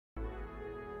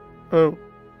Oh.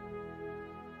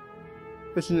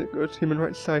 This isn't good. Human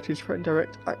Rights Society is threatening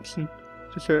direct action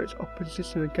to show its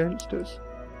opposition against us.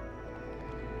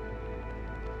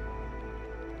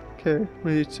 Okay,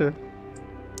 we need to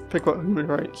pick out human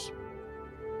rights.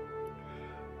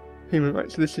 Human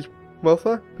rights. So this is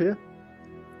welfare here.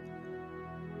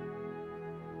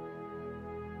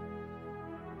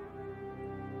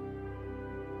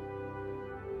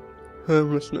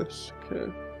 Homelessness.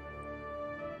 Okay.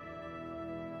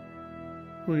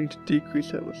 We need to decrease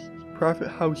homelessness. Private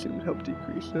housing would help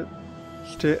decrease it.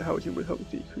 State housing would help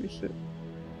decrease it.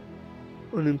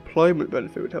 Unemployment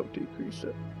benefit would help decrease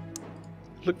it.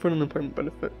 Look for an unemployment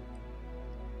benefit.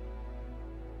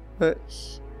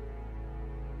 It's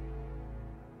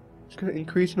going to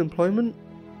increase unemployment?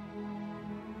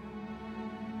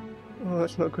 Oh,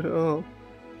 that's not good at all.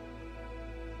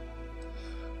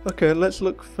 Okay, let's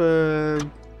look for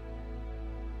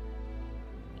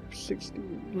 60.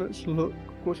 Let's look.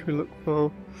 What should we look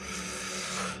for?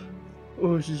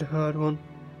 Oh, this is a hard one.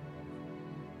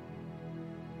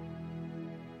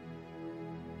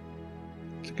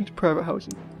 Let's look into private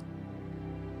housing.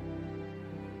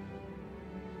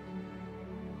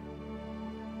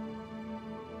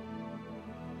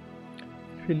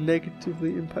 Be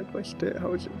negatively impacted by state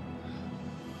housing.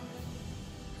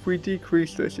 If we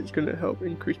decrease this, it's going to help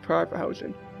increase private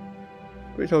housing,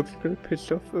 but it's obviously going to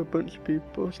piss off a bunch of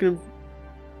people. It's going to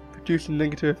produce a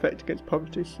negative effect against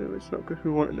poverty, so it's not good. We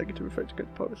want a negative effect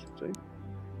against poverty.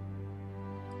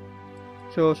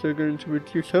 It's also going to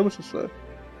reduce homelessness though.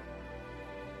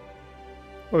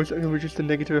 Or is it going to reduce the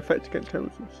negative effect against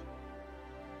homelessness?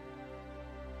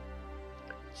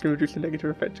 It's going to reduce the negative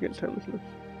effect against homelessness.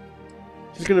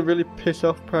 It's going to really piss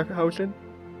off private housing.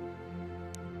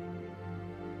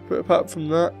 But apart from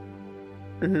that,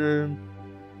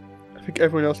 I think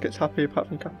everyone else gets happy apart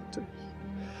from capitalists.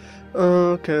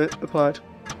 Okay, applied.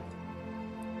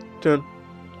 Done.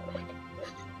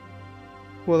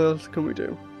 What else can we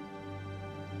do?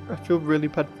 I feel really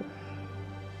bad for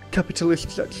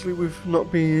capitalists actually. We've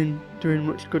not been doing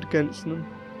much good against them.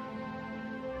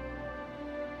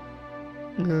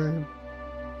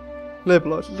 Labour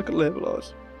laws, let's look at labour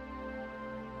laws.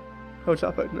 How's that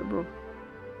affecting everyone?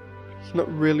 It's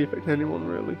not really affecting anyone,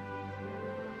 really.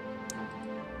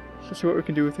 So let's see what we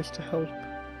can do with this to help.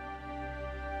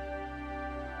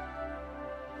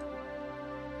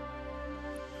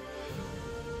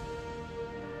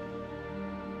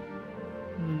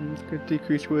 It's going to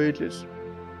decrease wages.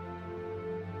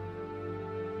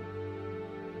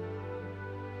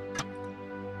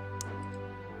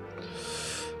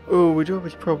 Oh, we do have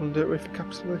this problem, don't we, for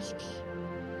capitalists?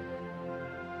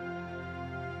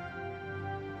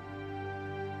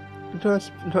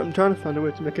 I'm trying to find a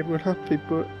way to make everyone happy,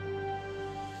 but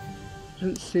it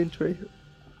doesn't seem to be.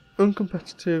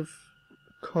 Uncompetitive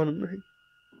economy.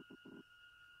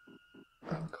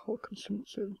 Alcohol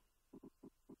consumption.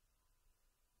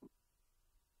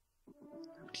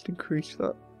 Just increase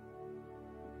that.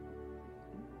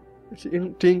 Is it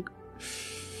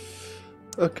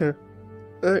okay.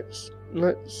 Let's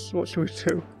what should we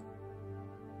do?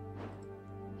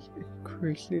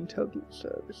 Increase the intelligence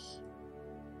service.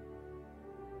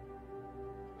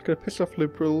 It's gonna piss off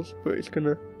liberals, but it's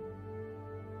gonna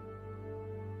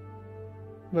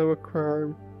lower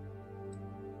crime.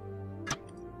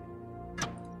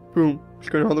 Boom! It's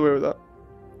going all the way with that.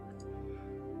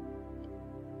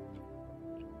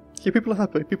 See, people are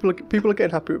happy. People are getting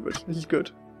happy with us. This is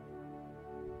good.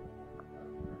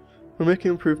 We're making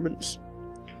improvements.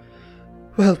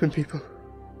 We're helping people.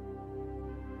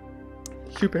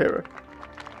 Superhero.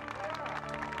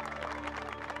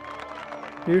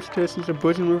 News stations are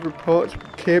buzzing with reports of a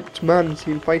caped man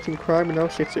seen fighting crime in our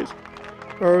cities.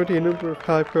 Already a number of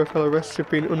high-profile arrests have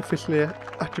been unofficially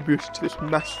attributed to this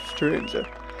masked stranger.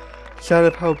 Sad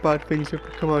of how bad things have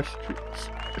become on our streets.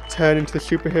 Turning to the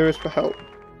superheroes for help.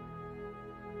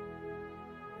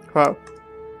 Wow.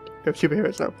 We have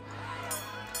superheroes now.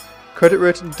 Credit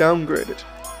rating downgraded.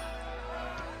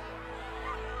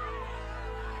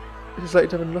 It is likely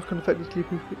to have a knock-on effect on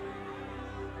GDP.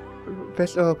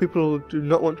 People do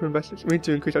not want to invest in it. We need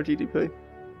to increase our GDP.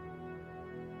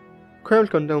 Crime's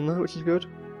gone down now, which is good.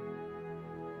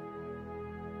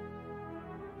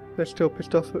 They're still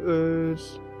pissed off at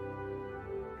us.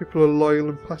 People are loyal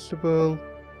and passable.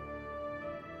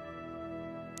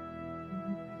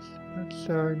 Bad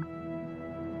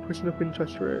sign. Pushing up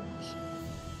interest rates.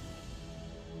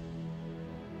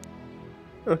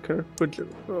 Okay, budget.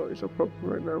 Oh, it's a problem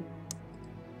right now.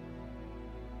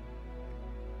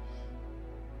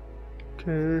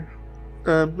 Okay.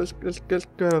 Let's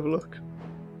go have a look.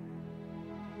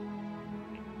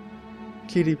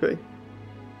 GDP.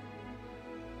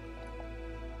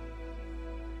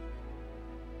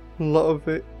 A lot of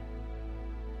it.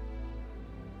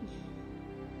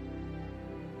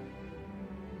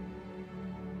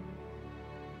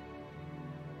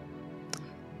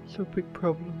 So big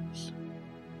problems.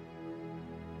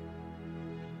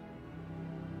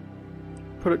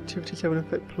 Productivity is having an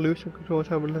effect, pollution control is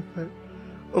having an effect,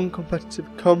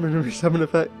 uncompetitive economy is having an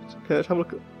effect. Okay, let's have a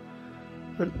look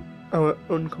at our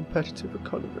uncompetitive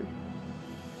economy.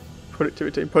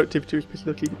 Productivity, and productivity is based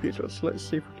on GDP as well, so let's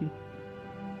see if we can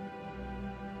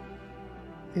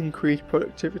increase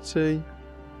productivity.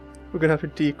 We're going to have to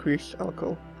decrease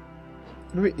alcohol.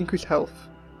 Maybe increase health.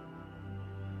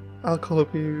 Alcohol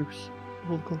abuse,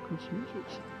 alcohol consumption.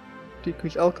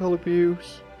 Decrease alcohol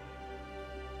abuse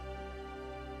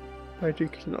by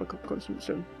decreasing alcohol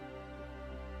consumption.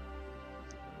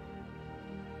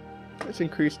 Let's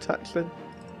increase tax then.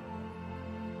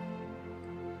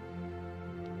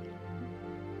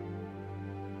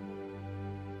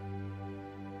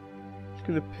 It's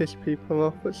going to piss people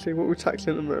off. Let's see what we're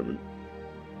taxing at the moment.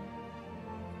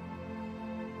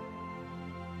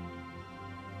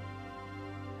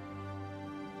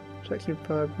 Taxing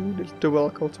 5 units, double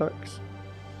alcohol tax.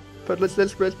 But let's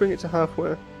bring it to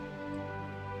halfway.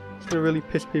 It's gonna really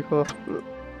piss people off.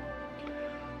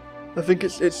 I think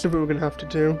it's something we're gonna have to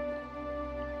do.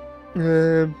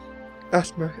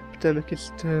 Asthma epidemic is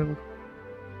still.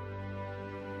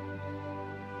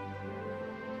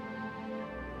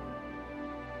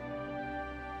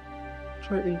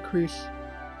 Try to increase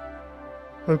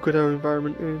how good our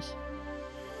environment is.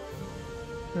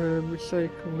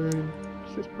 Recycling.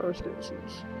 This power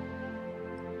stations.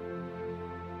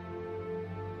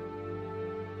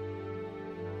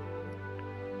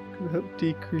 Can help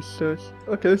decrease this.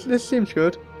 Okay, this seems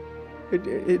good.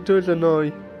 It does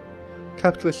annoy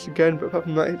capitalists again, but apart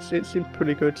from that, it seems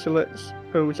pretty good. So let's.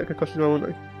 Oh, it's like a cost as well, won't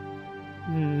I?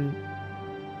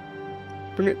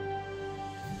 Bring it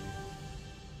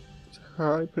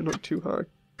high, but not too high.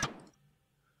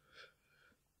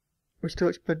 We're still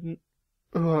expecting.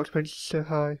 Oh, our expenses are so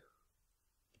high.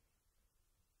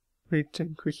 We need to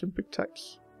increase some big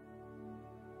tax.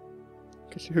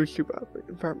 Okay, so who's too bad for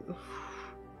environment?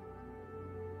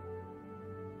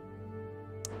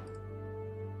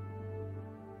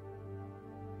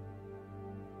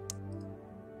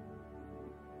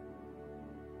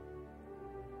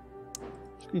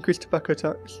 Let's increase tobacco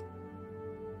tax.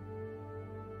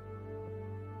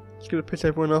 It's gonna piss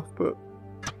everyone off, but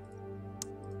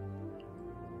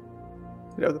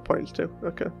you know the points too.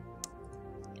 Okay.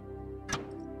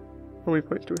 How many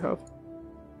points do we have?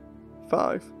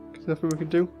 5. There's nothing we can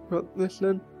do about this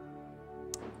then.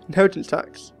 Inheritance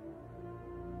tax.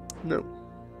 No.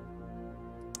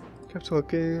 Capital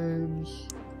gains.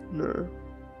 No.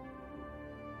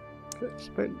 Okay,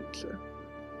 expenditure.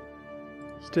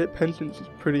 State pensions is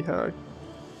pretty high.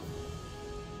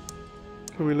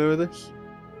 Can we lower this?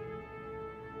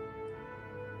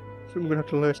 So I'm gonna have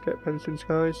to lower state pensions,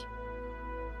 guys.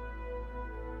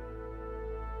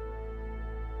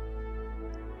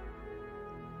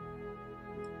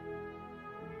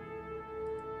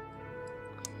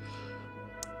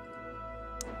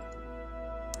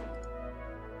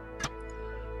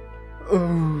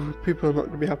 Oh, people are not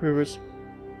going to be happy with us.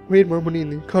 We need more money in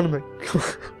the economy.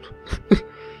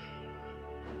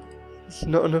 There's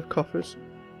not enough coffers.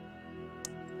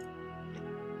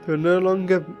 There are no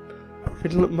longer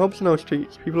vigilant mobs in our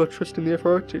streets. People are trusting the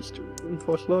authorities to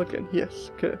enforce law again. Yes,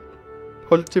 okay.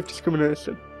 Positive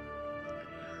discrimination.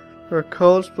 There are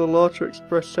calls for the law to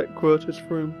express set quotas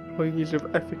for employees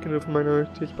of ethnic and other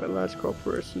minorities by large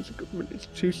corporations and government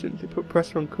institutions. They put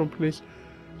pressure on companies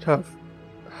to have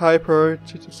high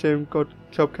priority to same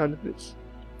job candidates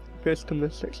based on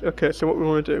this section. Okay, so what we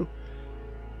want to do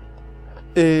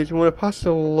is we want to pass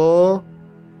a law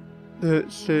that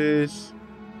says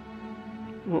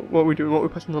what we're doing, what we're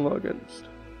passing the law against.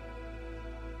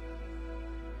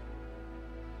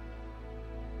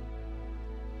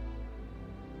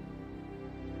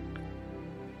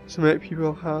 To make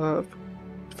people have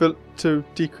to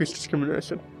decrease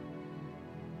discrimination.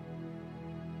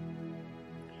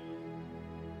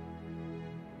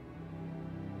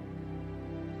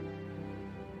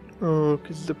 Oh,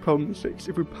 because the problem is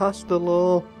if we pass the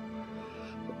law,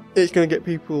 it's going to get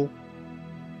people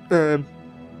kind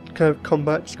of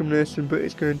combat discrimination, but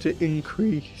it's going to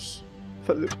increase.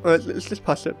 Let's just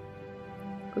pass it.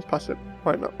 Let's pass it.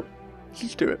 Why not? Let's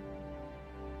just do it.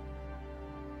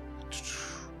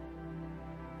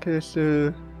 Okay,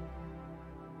 so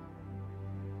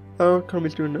our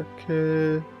economy's doing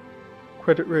okay.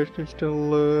 Credit rating is still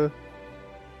low.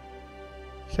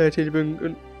 society have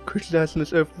been criticising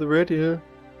us over the radio.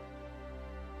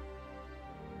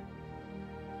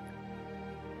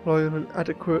 Relying on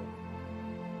adequate.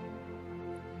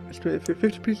 Estimated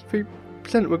 50%.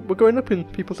 We're going up in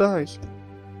people's eyes.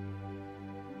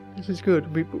 This is good.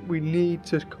 We need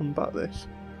to combat this.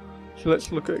 So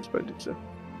let's look at expenditure.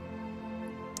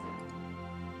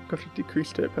 Got to decrease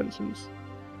state pensions.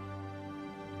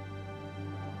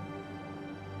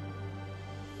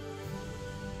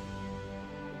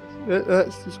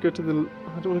 Let's just go to the.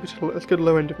 I don't want to go to the. Let's go to the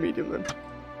low end of medium then.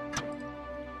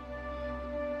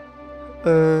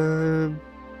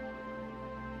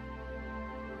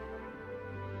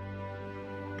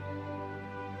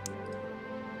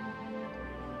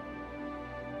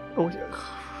 Oh yeah.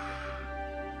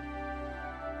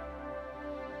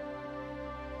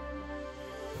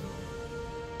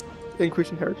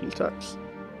 Increase inheritance tax.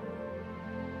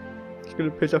 It's going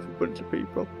to piss off a bunch of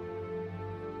people.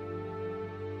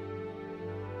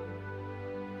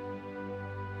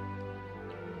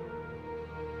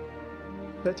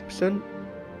 %.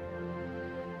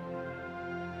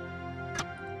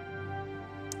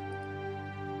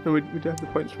 No, we don't have the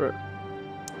points for it.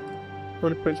 How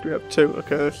many points do we have? 2.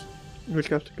 Okay, we're just going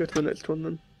to have to go to the next one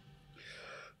then.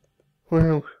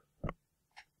 Wow.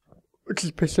 We're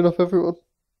just pissing off everyone.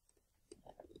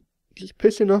 Just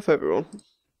pissing off everyone.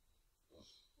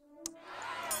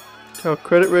 Our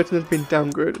credit rating has been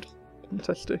downgraded.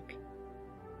 Fantastic.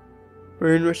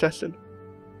 We're in recession.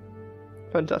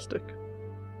 Fantastic.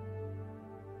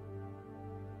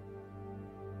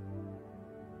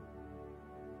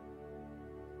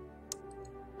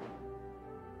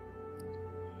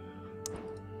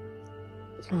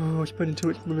 Oh, we're spending too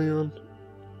much money on.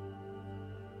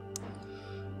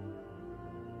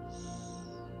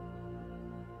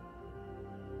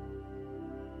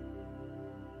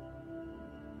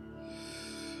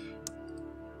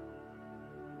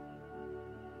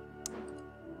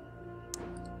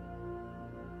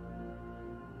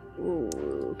 Oh,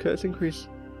 okay, let's increase.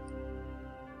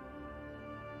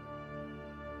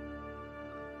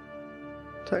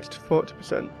 Tax to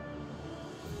 40%.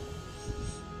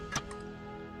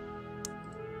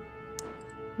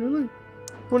 Really?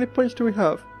 How many points do we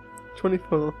have?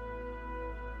 24.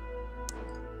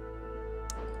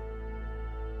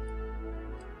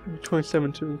 Maybe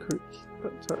 27 to increase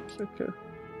that tax, okay.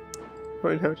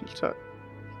 Right, inheritance tax.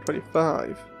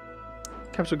 25.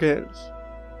 Capital gains.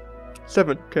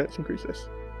 7. Okay, let's increase this.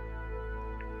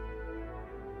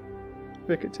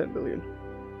 Make it 10 billion.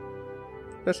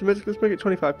 Let's make it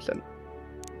 25%.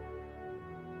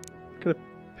 Gonna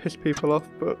piss people off,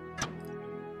 but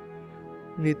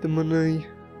we need the money.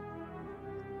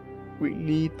 We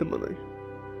need the money.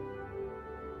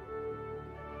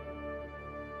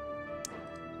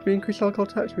 Did we increase alcohol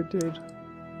tax? We did.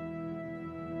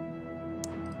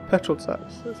 Petrol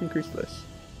tax. Let's increase this.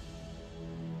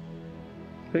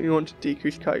 I think we want to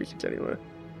decrease car usage anyway.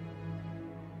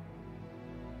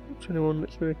 21,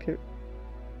 let's make it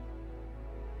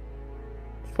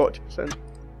 40%.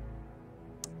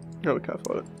 No, we can't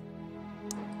afford it.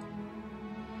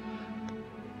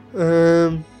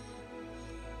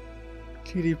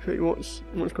 GDP, what's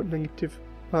got negative,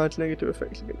 large negative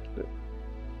effects against it?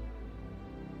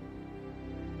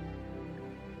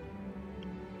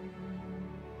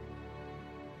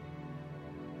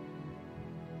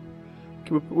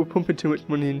 Okay, we're pumping too much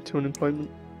money into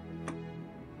unemployment.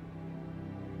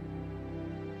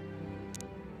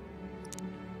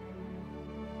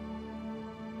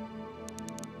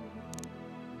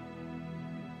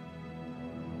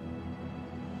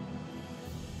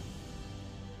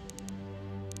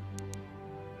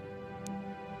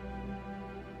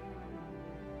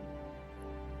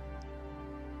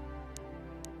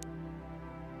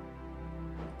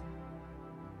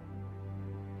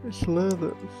 It's low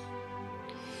that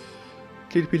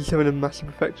GDP is having a massive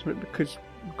effect on it because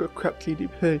we've got crap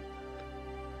GDP.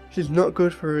 This is not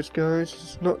good for us, guys.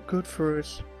 This is not good for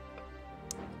us.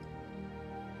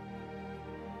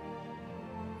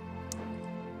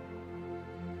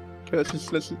 Okay,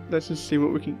 let's just see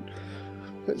what we can.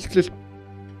 Let's just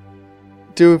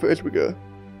deal with it as we go.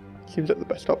 Seems like the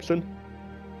best option.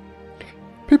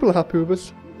 People are happy with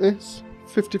us. It's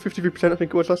 53%, I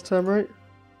think it was last time, right?